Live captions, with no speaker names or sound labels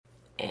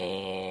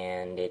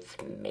And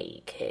it's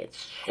me,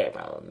 kids.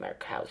 Cheryl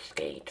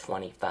Murkowski,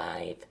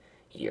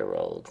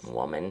 25-year-old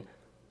woman,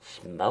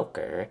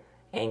 smoker,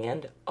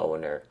 and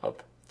owner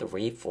of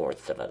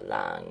 3/4 of a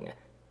lung.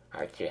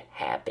 Aren't you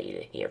happy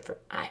to hear from?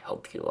 I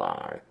hope you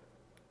are.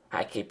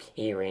 I keep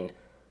hearing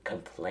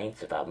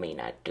complaints about me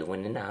not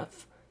doing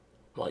enough.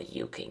 Well,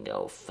 you can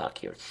go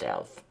fuck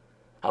yourself.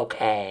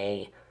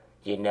 Okay,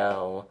 you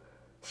know,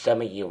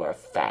 some of you are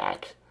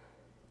fat.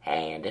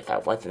 And if I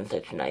wasn't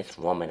such a nice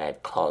woman,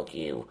 I'd call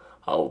you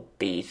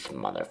obese,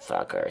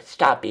 motherfucker.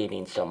 Stop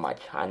eating so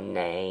much,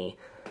 honey.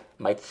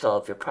 Might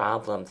solve your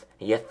problems.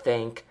 You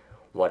think?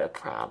 What a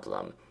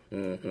problem.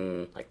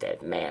 Like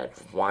that mad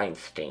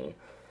Weinstein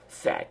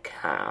fat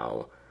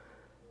cow.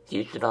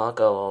 You should all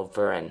go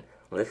over and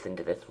listen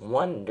to this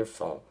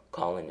wonderful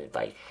call-in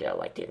advice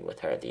show I did with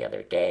her the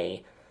other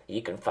day.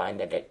 You can find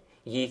it at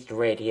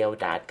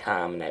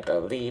yeastradio.com, and I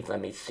believe,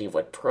 let me see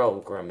what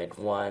program it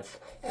was.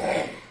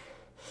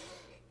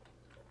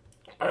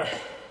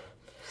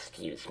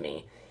 Excuse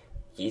me.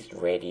 Yeast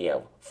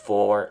Radio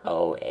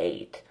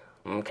 408.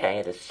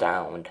 Okay, the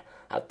sound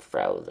of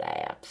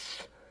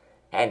prolapse.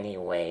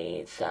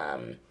 Anyways,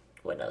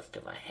 what else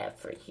do I have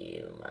for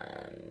you?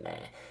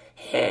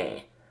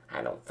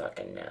 I don't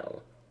fucking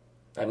know.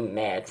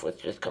 Madge was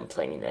just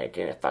complaining that I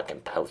didn't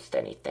fucking post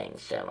anything,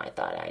 so I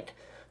thought I'd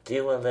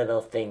do a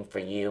little thing for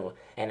you,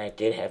 and I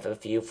did have a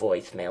few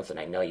voicemails, and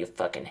I know you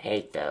fucking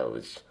hate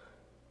those.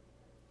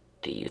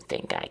 Do you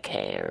think I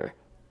care?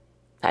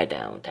 I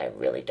don't, I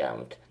really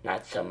don't.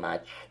 Not so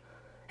much,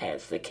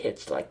 as the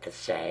kids like to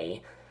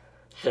say.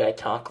 Should I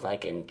talk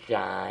like in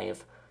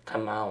jive?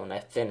 Come on, I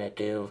finna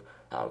do.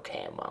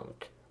 Okay, I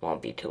won't.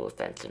 Won't be too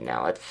offensive.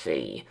 Now, let's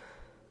see.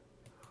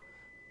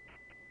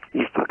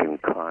 You fucking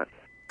cunt.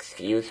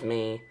 Excuse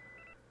me?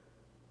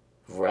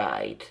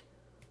 Right.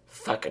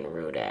 Fucking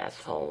rude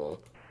asshole.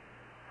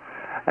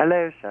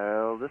 Hello,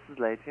 Cheryl. This is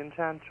Lady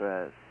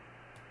Enchantress.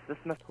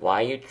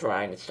 Why are you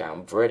trying to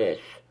sound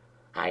British?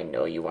 I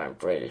know you aren't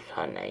British,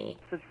 honey.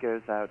 This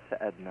goes out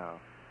to Edna.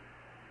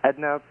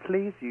 Edna,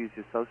 please use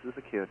your social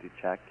security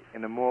check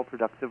in a more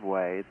productive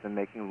way than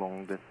making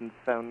long-distance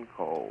phone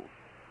calls.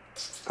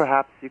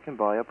 Perhaps you can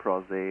buy a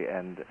prosy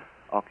and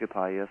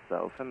occupy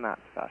yourself in that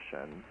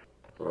fashion.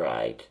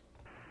 Right.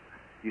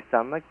 You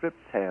sound like Rip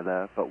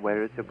Taylor, but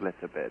where is your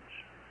glitter, bitch?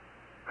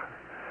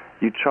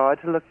 You try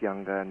to look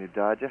younger and you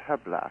dyed your hair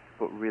black,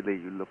 but really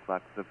you look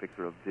like the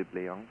vicar of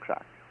Dibley on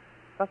crack.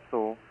 That's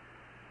all.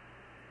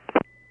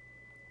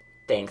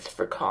 Thanks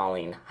for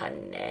calling,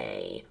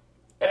 honey.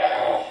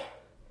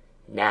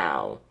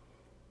 Now,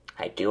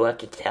 I do have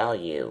to tell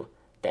you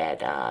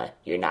that,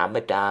 you're not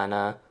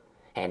Madonna,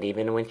 and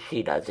even when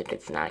she does it,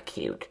 it's not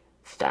cute.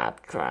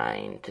 Stop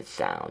trying to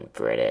sound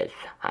British,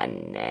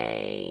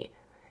 honey.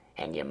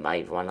 And you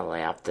might want to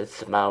lay off the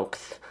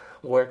smokes.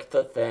 Work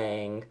the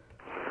thing.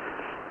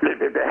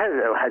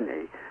 Hello,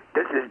 honey.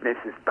 This is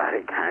Mrs.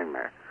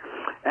 Bodigheimer,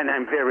 and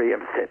I'm very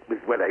upset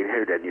with what I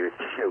heard on your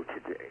show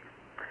today.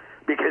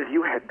 Because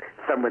you had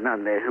someone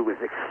on there who was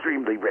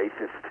extremely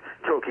racist,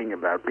 talking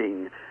about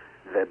being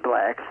the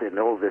blacks and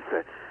all this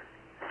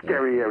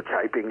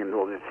stereotyping and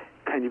all this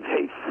kind of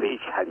hate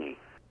speech, honey.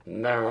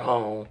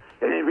 No.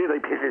 And it really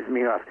pisses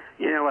me off.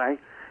 You know why?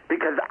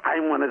 Because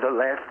I'm one of the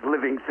last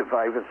living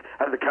survivors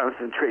of the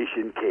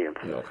concentration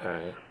camps.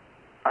 Okay.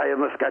 I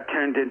almost got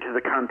turned into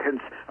the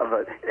contents of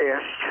an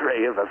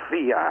ashtray of a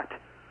Fiat.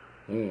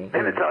 Mm-hmm.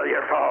 And it's all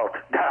your fault.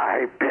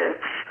 Die,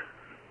 bitch.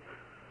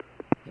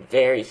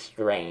 Very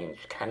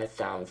strange. Kind of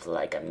sounds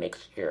like a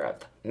mixture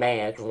of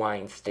Madge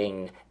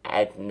Weinstein,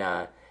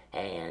 Edna,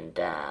 and,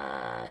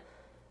 I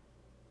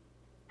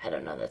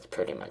don't know, that's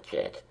pretty much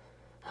it.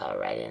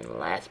 Alright, and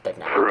last but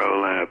not least...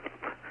 Prolapse.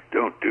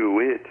 Don't do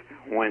it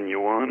when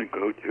you want to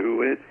go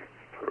to it.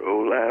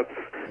 Prolapse.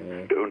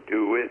 Don't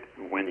do it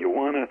when you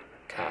want to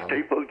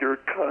staple your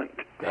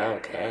cunt.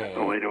 Okay.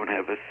 Oh, I don't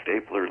have a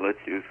stapler.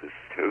 Let's use this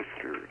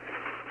toaster.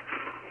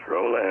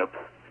 Prolapse.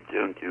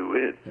 Don't do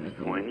it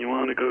when you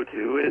want to go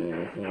to it.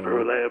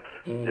 Prolapse.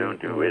 Don't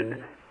do it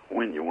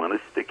when you want to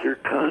stick your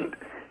cunt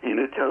in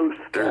a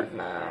toaster. Come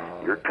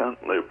on. Your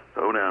cunt lips.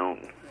 Hold on.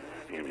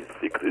 Let me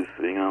stick this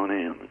thing on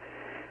in.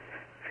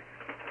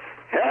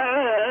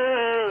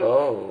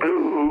 Oh.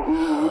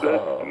 Ooh,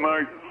 that's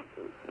smart.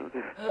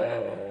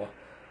 Oh.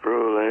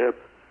 Prolapse.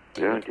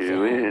 Don't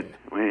do it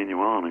when you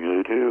want to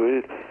go to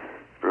it.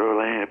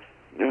 Prolapse.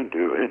 Don't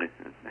do it.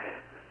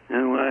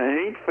 No,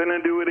 I ain't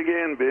finna do it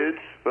again, bitch.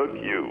 Fuck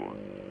you.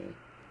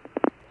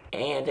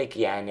 And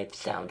again, it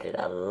sounded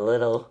a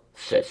little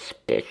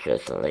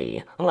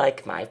suspiciously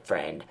like my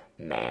friend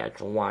Madge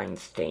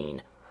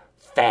Weinstein.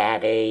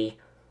 Fatty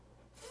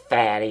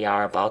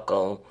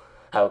Arbuckle.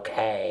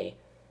 Okay,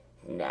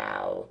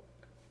 now,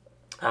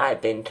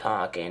 I've been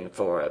talking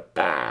for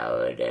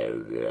about,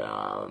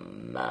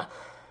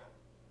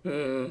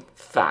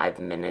 5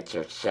 minutes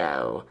or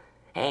so,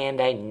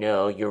 and I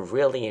know you're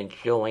really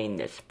enjoying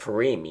this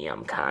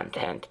premium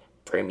content.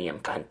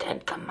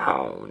 Come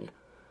on.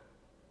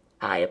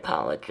 I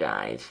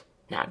apologize.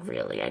 Not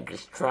really, I'm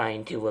just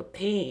trying to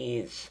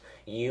appease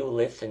you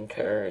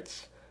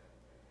listeners,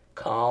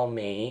 call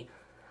me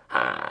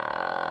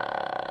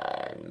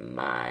on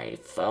my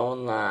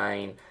phone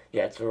line.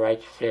 That's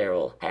right,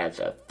 Cheryl has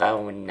a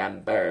phone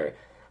number.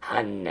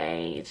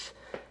 Honeys,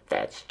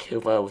 that's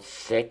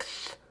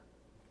 206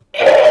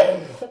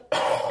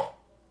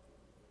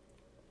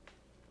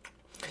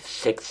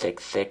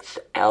 666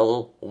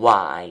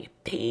 LYPS.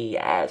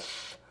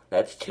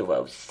 That's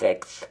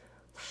 206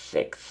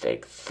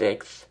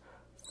 666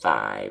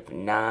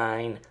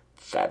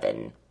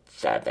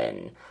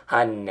 5977.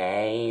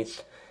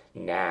 Honeys.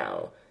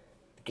 Now,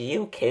 do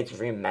you kids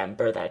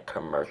remember that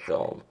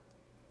commercial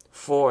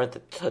for the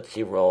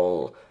Tootsie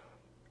Roll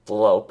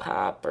Blow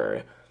Pop,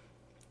 or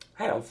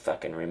I don't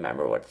fucking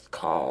remember what it's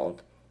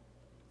called,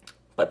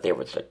 but there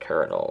was a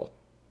turtle.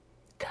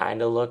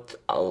 Kinda looked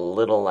a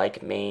little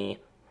like me,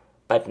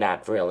 but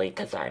not really,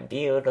 'cause I'm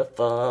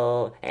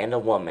beautiful and a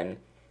woman.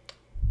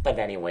 But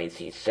anyways,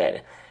 he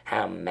said,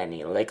 how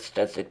many licks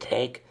does it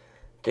take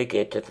to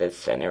get to the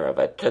center of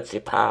a Tootsie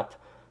Pop?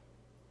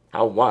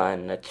 A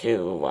 1, a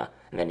 2,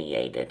 and then he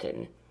ate it,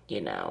 and,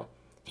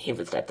 he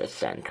was at the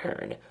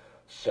center.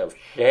 So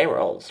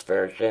Cheryl's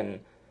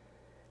version,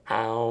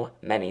 how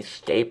many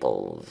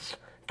staples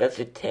does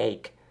it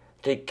take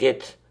to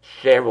get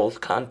Cheryl's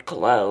cunt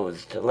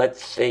closed?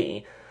 Let's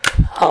see.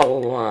 A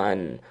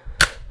 1,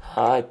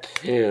 a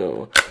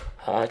 2,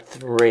 a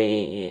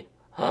 3,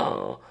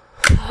 a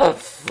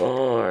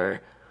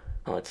 4.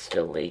 Oh, it's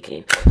still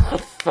leaking. A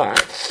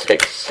 5,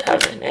 6,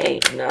 7,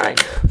 8, 9.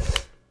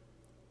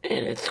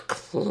 And it's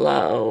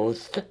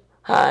closed.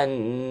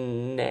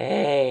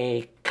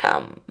 Honey,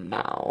 come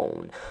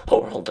on.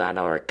 Oh, hold on,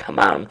 or come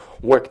on.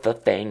 Work the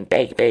thing,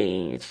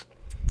 babies.